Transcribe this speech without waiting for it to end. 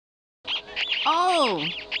Oh,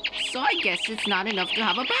 so I guess it's not enough to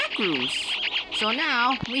have a backrooms. So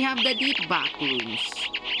now we have the deep backrooms.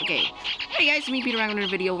 Okay. Hey guys, me Peter back with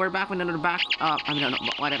another video. We're back with another no,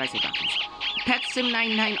 why did I say backrooms? Pet Sim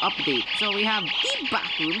 99 update. So we have deep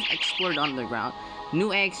backrooms, explored underground,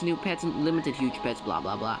 new eggs, new pets, limited huge pets, blah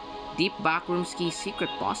blah blah. Deep backrooms key, secret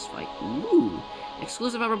boss fight. Ooh.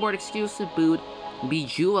 Exclusive hoverboard, exclusive boot,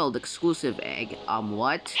 bejeweled exclusive egg.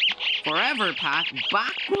 What? Forever pack,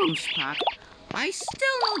 backrooms pack. I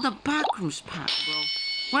still know the backrooms pack, bro.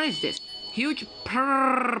 What is this? Huge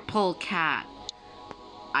purple cat.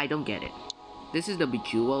 I don't get it. This is the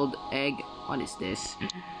bejeweled egg. What is this?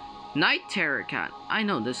 Night terror cat. I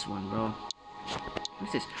know this one, bro.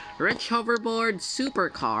 What's this? Rich hoverboard,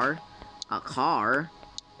 supercar, a car,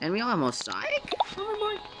 and we almost psych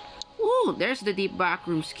hoverboard. Ooh, there's the deep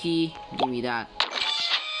backrooms key. Give me that.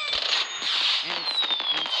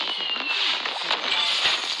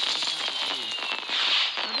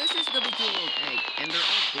 And they're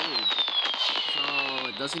all gold. So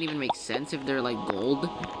it doesn't even make sense if they're like gold.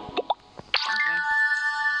 Okay.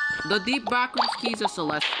 The deep backrooms key is a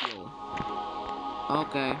celestial.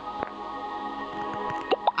 Okay.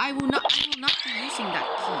 I will not be using that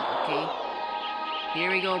key, okay?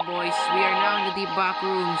 Here we go, boys. We are now in the deep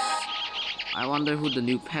backrooms. I wonder who the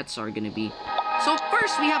new pets are gonna be. So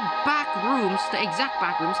first we have backrooms, the exact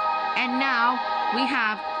backrooms, and now we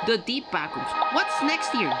have the deep backrooms. What's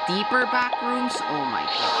next here? Deeper backrooms? Oh my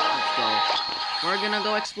god, let's go. We're gonna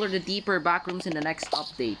go explore the deeper backrooms in the next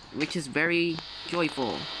update, which is very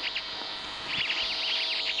joyful.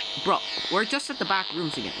 Bro, we're just at the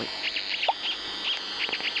backrooms again. Wait.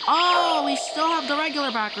 Oh, we still have the regular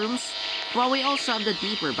backrooms, but we also have the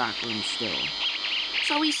deeper backrooms still.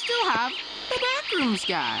 So we still have the backrooms,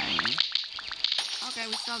 guys. Okay,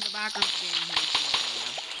 we still have the backrooms game here.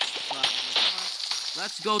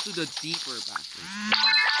 Let's go to the deeper backrooms.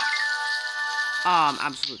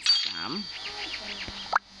 Absolute scam.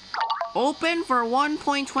 Open for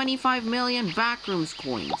 1.25 million backrooms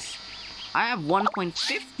coins. I have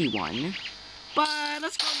 1.51. But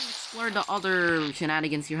let's go and explore the other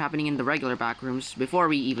shenanigans here happening in the regular backrooms before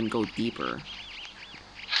we even go deeper.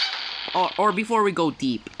 Or before we go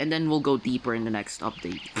deep, and then we'll go deeper in the next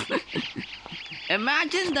update.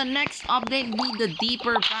 Imagine the next update be the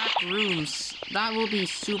deeper backrooms. That will be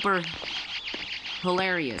super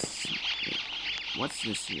hilarious. Wait, what's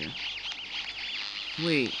this here?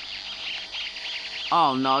 Wait.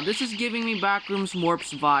 Oh no, this is giving me Backrooms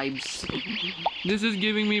Morps vibes. This is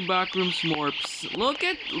giving me Backrooms Morps.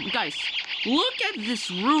 Guys, look at this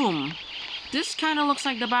room. This kind of looks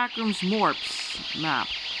like the Backrooms Morps map.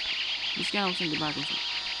 This kind of looks like the Backrooms.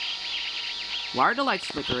 Why are the lights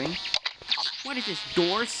flickering? What is this?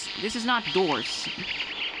 Doors? This is not doors.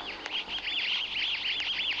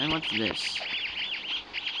 And what's this?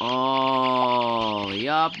 Oh,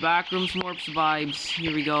 yup, Backrooms Morps vibes.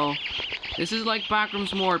 Here we go. This is like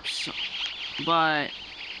Backrooms Morps, but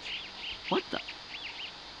what the?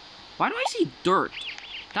 Why do I see dirt?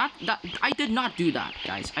 That I did not do that,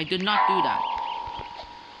 guys. I did not do that.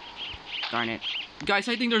 Darn it, guys!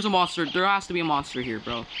 I think there's a monster. There has to be a monster here,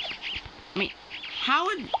 bro. I mean, how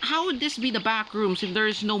would this be the backrooms if there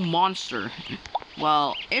is no monster?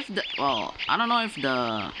 Well, I don't know if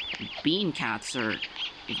the bean cats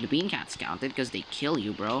counted because they kill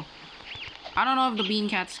you, bro. I don't know if the bean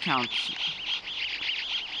cats count.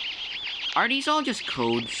 Are these all just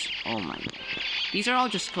codes? Oh my god. These are all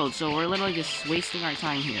just codes, so we're literally just wasting our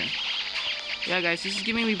time here. Yeah, guys, this is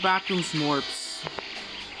giving me Backrooms Morps.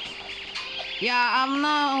 Yeah, I'm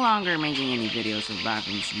no longer making any videos of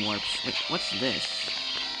Backrooms Morps. Wait, what's this?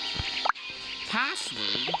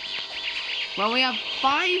 Password? Well, we have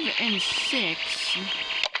 5 and 6.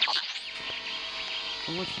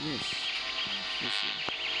 Oh, what's this? What's this here?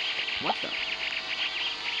 What the?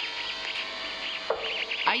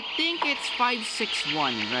 I think it's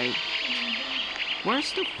 561, right?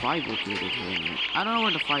 Where's the 5 located here? I don't know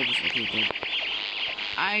where the 5 is located.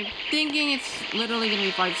 I'm thinking it's literally gonna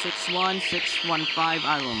be 561, 615,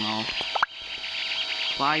 I don't know.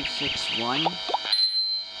 561?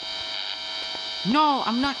 No,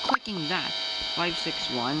 I'm not clicking that.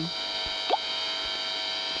 561.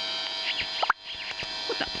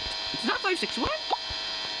 What the? It's not 561?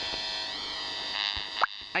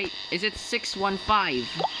 Is it 615?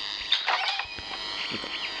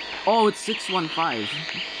 Oh, it's 615.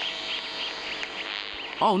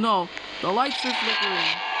 Oh no, the lights are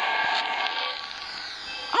flickering.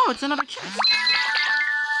 Oh, it's another chest.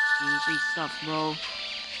 Free stuff, bro.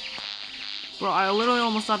 Bro, I literally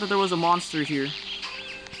almost thought that there was a monster here.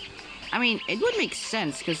 I mean, it would make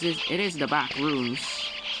sense because it is the back rooms.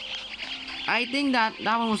 I think that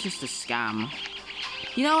one was just a scam.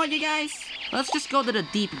 You know what, you guys? Let's just go to the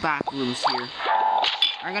deep back rooms here.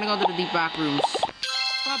 We're gonna go to the deep back rooms.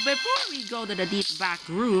 But before we go to the deep back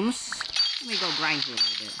rooms, let me go grind here a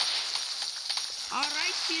little bit.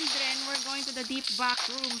 Alright, children, we're going to the deep back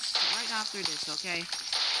rooms right after this, okay?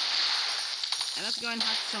 And let's go and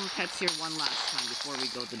hatch some pets here one last time before we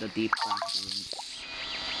go to the deep back rooms.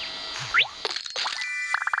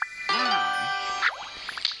 Wow.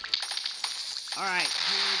 Alright,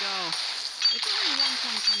 here we go. It's only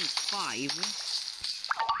 1.25.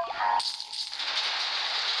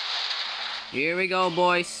 Here we go,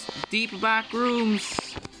 boys. Deep back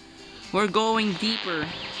rooms. We're going deeper.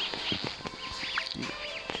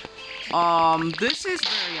 This is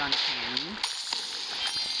very uncanny.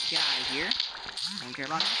 Get out of here. I don't care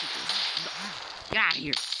about messages. Get out of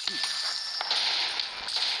here.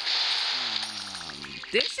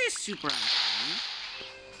 This is super uncanny.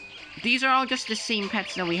 These are all just the same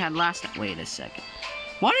pets that we had last time. Wait a second.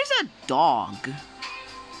 What is a dog?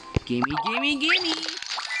 Gimme, gimme, gimme.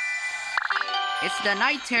 It's the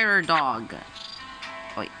Night Terror dog.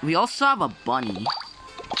 Wait, we also have a bunny.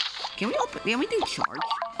 Can we do charge?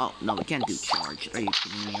 Oh, no, we can't do charge. Are you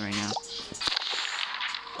kidding me right now?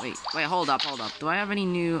 Wait, hold up. Do I have any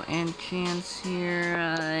new enchants here?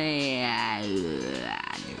 Yeah. I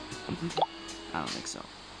don't think so.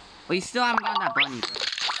 Well, you still haven't gotten that bunny, bro.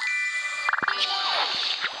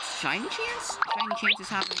 Shiny chance? Shiny chance is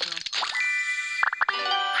happening, bro.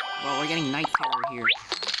 Well, we're getting Night Terror here.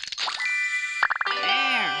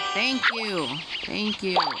 There! Thank you! Thank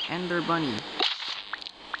you, Ender Bunny.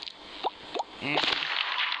 And...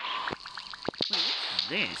 wait, what's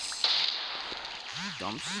this?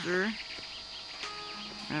 Dumpster?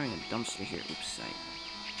 We're having a dumpster here. Oops,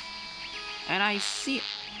 and I see...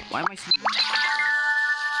 why am I seeing... hey,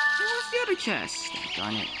 where's the other chest?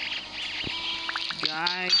 Darn it.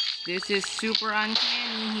 Guys, this is super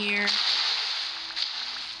uncanny here.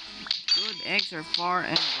 Good eggs are far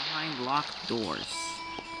and behind locked doors.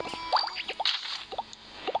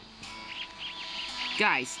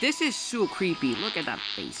 Guys, this is so creepy. Look at that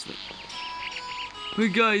face.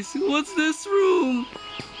 Wait, guys, what's this room?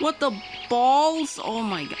 What the balls? Oh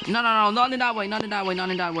my god. No, not in that way, not in that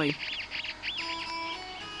way.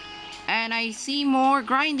 And I see more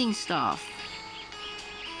grinding stuff.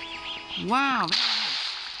 Wow, very nice.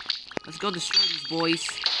 Let's go destroy these boys.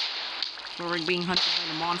 So we're being hunted by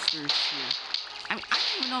the monsters here. I mean, I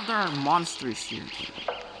don't even know if there are monsters here.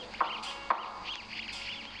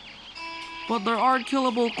 But there are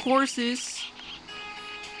killable courses.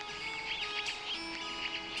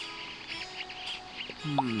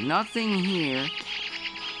 Nothing here.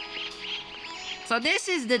 So this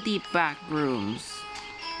is the deep back rooms.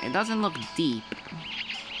 It doesn't look deep.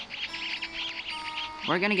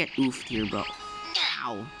 We're gonna get oofed here, bro.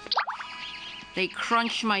 Ow! They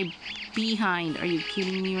crunch my behind. Are you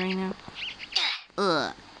kidding me right now?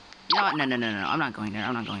 Ugh. You know what? No. I'm not going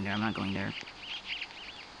there.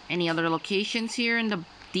 Any other locations here in the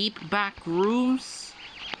deep back rooms?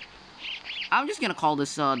 I'm just gonna call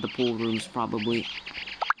this the pool rooms, probably.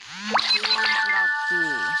 Pool rooms without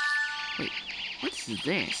pool. Wait, what's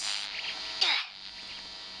this?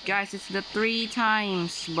 Guys, it's the 3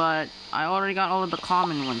 times, but I already got all of the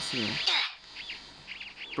common ones here.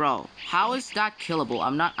 Bro, how is that killable?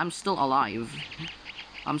 I'm still alive.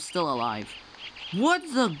 What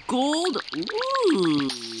the gold? Ooh.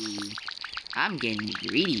 I'm getting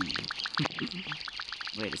greedy.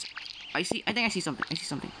 Wait a second. I think I see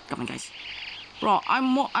something. Come on, guys. Bro,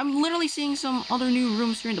 I'm literally seeing some other new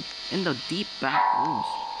rooms here in the deep back rooms.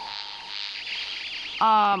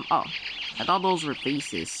 Oh. I thought those were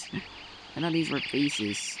faces. I thought these were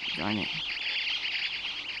faces. Darn it.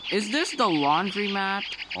 Is this the laundromat?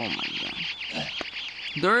 Oh my god.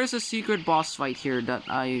 There is a secret boss fight here that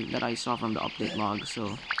I saw from the update log,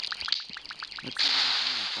 so let's see if I can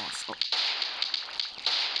find that boss.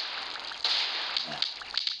 Oh.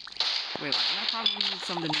 Wait, I probably need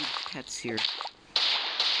some of the new pets here.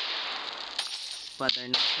 But they're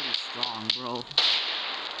not pretty strong, bro.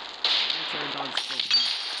 My dog's so weak.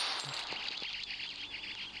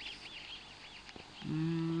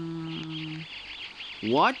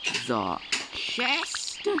 What the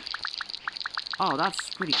chest? Oh, that's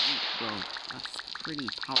pretty weak, bro. That's pretty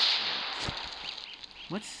powerful.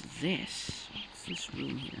 What's this? What's this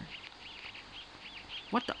room here?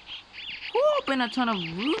 What the? Who opened a ton of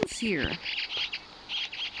rooms here?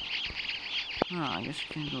 Oh, I guess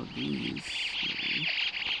we can go these. Maybe.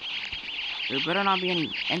 There better not be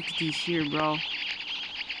any entities here, bro.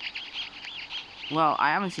 Well, I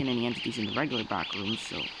haven't seen any entities in the regular back rooms,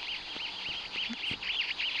 so...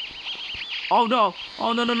 Oh no!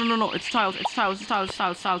 Oh no no no no no! It's tiles! It's tiles! It's tiles!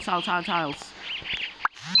 Tiles!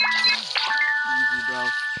 Easy, bro.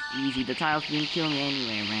 Easy. The tiles didn't kill me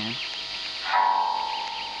anyway, man.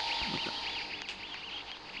 What the?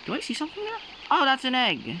 Do I see something there? Oh, that's an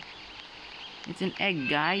egg. It's an egg,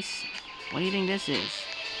 guys. What do you think this is?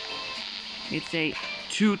 It's a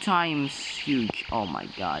 2 times huge. Oh my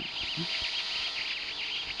god.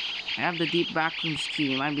 I have the deep backrooms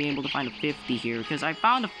key. I might be able to find a 50 here because I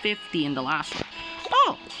found a 50 in the last one.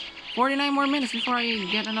 Oh! 49 more minutes before I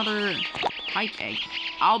get another hype egg.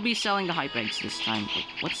 I'll be selling the hype eggs this time. Wait,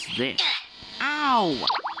 what's this? Ow!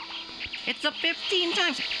 It's a 15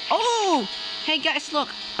 times. Oh! Hey guys, look.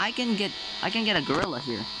 I can get a gorilla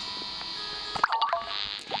here.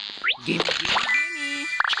 Gimme.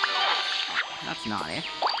 That's not it.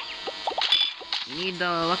 We need the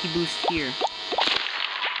lucky boost here.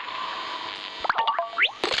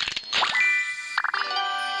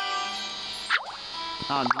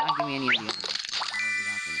 Oh, do not give me any of the others.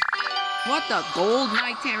 What the? Gold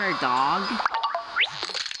Night Terror, dog?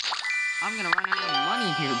 I'm gonna run out of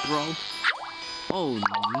money here, bro. Oh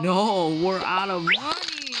no, we're out of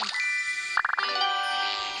money!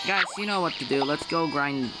 Guys, you know what to do. Let's go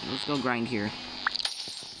grind here.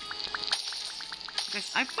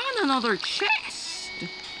 Guys, I found another chest!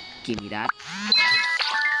 Give me that.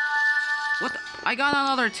 What the? I got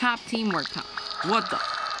another top teamwork. What the?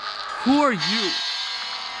 Who are you?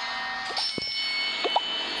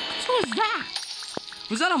 What was that?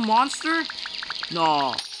 Was that a monster?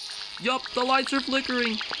 No. Yup, the lights are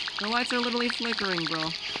flickering. The lights are literally flickering, bro.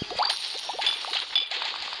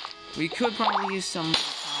 We could probably use some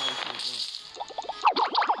power here,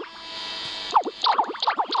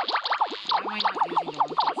 bro. Why am I not using the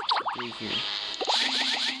 1.63 here?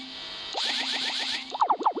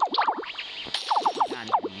 Got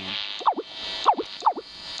it, man.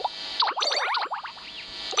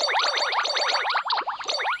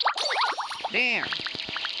 There.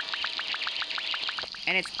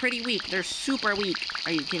 And it's pretty weak. They're super weak.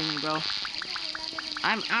 Are you kidding me, bro?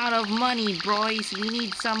 I'm out of money, boys. We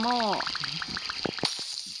need some more.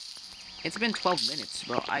 It's been 12 minutes,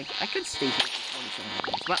 bro. I could stay here for 47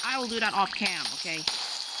 minutes, but I will do that off cam, okay?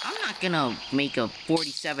 I'm not gonna make a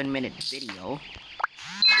 47-minute video.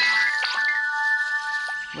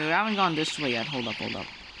 Wait, we haven't gone this way yet. Hold up.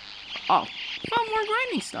 Oh, found more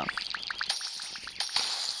grinding stuff.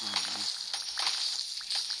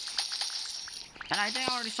 And I think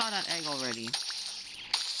I already saw that egg already.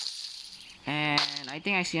 And I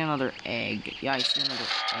think I see another egg. Yeah, I see another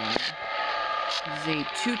egg. This is a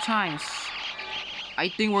 2 times. I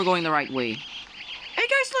think we're going the right way. Hey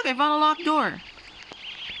guys, look, I found a locked door.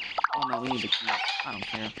 Oh no, we need the key. I don't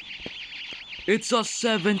care. It's a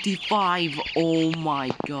 75. Oh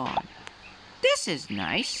my god. This is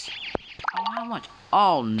nice. And how much?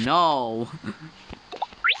 Oh no.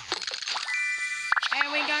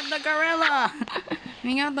 And we got the gorilla.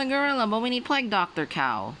 We got the gorilla, but we need Plague Doctor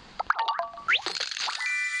Cow.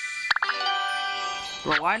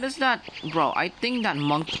 Bro, why does that... Bro, I think that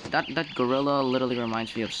that gorilla literally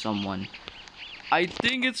reminds me of someone. I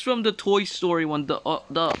think it's from the Toy Story one, the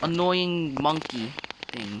annoying monkey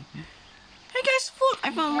thing. Hey guys, look! I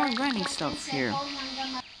found more grinding stuff here.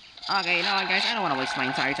 Okay, you know what, guys? I don't want to waste my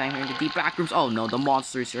entire time here in the deep back rooms. Oh no, the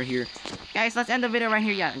monsters are here. Guys, let's end the video right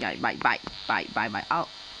here. Yeah, guys, bye. Oh,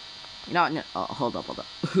 you know what? No, oh, hold up.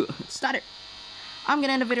 Stutter. I'm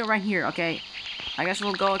gonna end the video right here, okay? I guess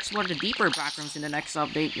we'll go explore the deeper backrooms in the next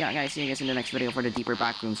update. Yeah, guys, see you guys in the next video for the deeper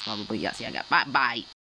backrooms, probably. Yes, yeah, bye.